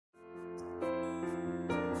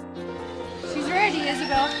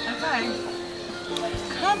Isabel. Okay.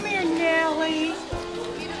 Come here, Nellie.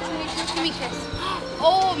 Give me a kiss.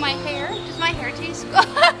 Oh, my hair. Does my hair taste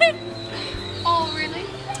good? Oh, really?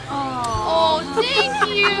 Oh, thank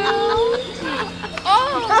you.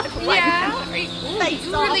 Oh, yeah.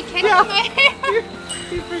 You really can do my hair.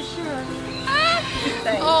 For sure.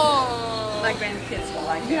 Oh. My grandkids will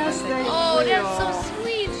like it. Yes, they Oh, will. that's so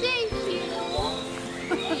sweet. Thank you.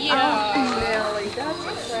 Yeah. Nellie, that's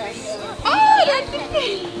precious. Oh, that's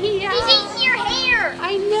yeah. She's eating your hair.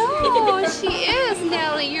 I know. She is,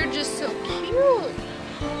 Nellie. You're just so cute.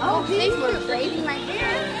 Oh, thank you for braiding my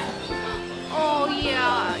hair. Oh,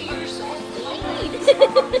 yeah. You're so sweet.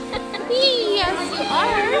 Yes, you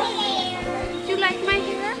are. Do you like my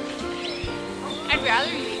hair? I'd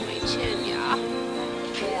rather you eat my chin, yeah.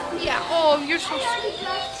 Yeah. Oh, you're so sweet.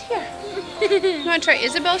 Here. You want to try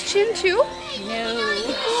Isabel's chin, too? No.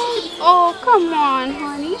 Oh, come on,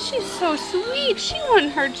 honey. She's so sweet. She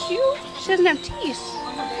wouldn't hurt you. She doesn't have teeth.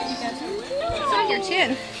 It's on your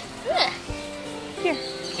chin. Here.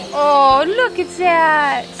 Oh, look at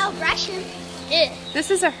that. I'll brush him. This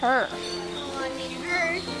is a her. Oh, I made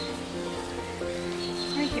her.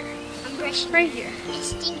 Right here. I'm brushing. Right here. It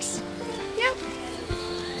stinks. Yep.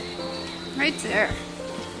 Right there.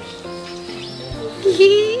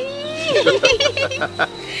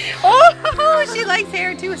 Oh, she likes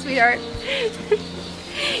hair too, sweetheart.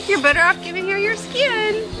 You're better off giving her your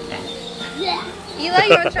skin. Eli,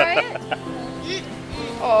 you want to try it?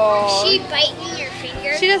 Oh. She biting your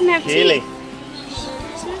finger. She doesn't have teeth.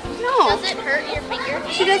 No. Does it hurt your finger?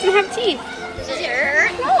 She doesn't have teeth. Does it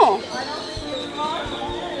hurt? No.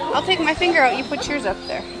 I'll take my finger out. You put yours up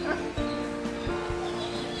there.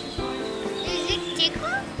 Does it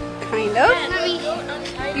tickle? Kind of.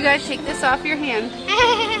 You guys take this off your hand.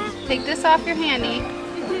 Take this off your handy.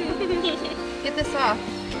 Get this off.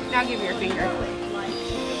 Now give your finger.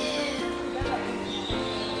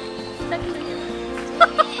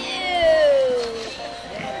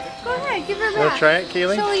 Go ahead, give her Want back. to try it,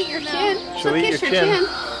 Keely? She'll eat your chin. She'll eat kiss your your chin.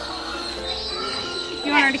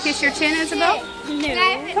 You want her to kiss your chin, Isabel?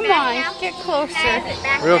 No. Come on, get closer.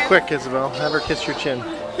 Real quick, Isabel. Have her kiss your chin.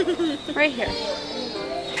 Right here.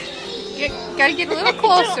 Gotta get a little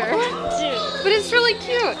closer. But it's really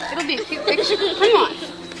cute. It'll be a cute picture. Come on.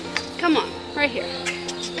 Come on. Right here.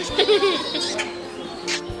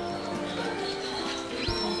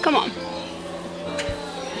 Come on.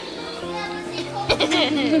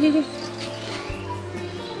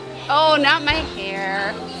 Oh, not my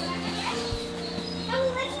hair.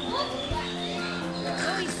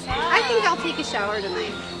 I think I'll take a shower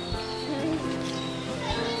tonight.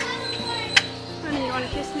 Honey, you want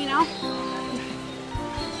to kiss me now?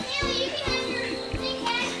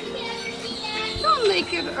 Don't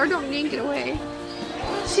make it, or don't yank it away.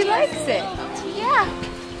 She likes it. Yeah.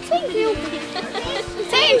 Thank you.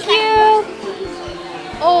 Thank you.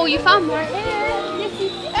 Oh, you found more hair.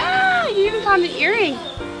 Ah, you even found an earring.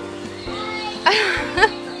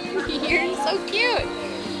 You're so cute.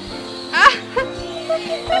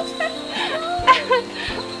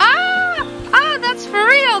 Ah, that's for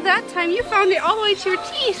real. That time you found it all the way to your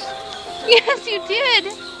teeth. Yes, you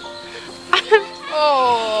did.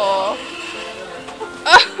 Oh.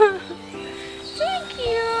 Thank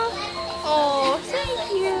you. Oh,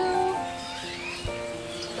 thank you.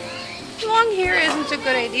 Long hair isn't a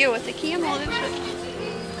good idea with the camel, is it?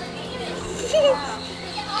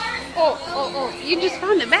 Oh, you just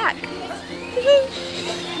found it back.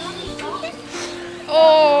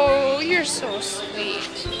 Oh, you're so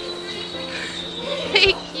sweet.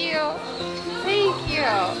 Thank you. Thank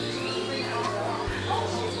you.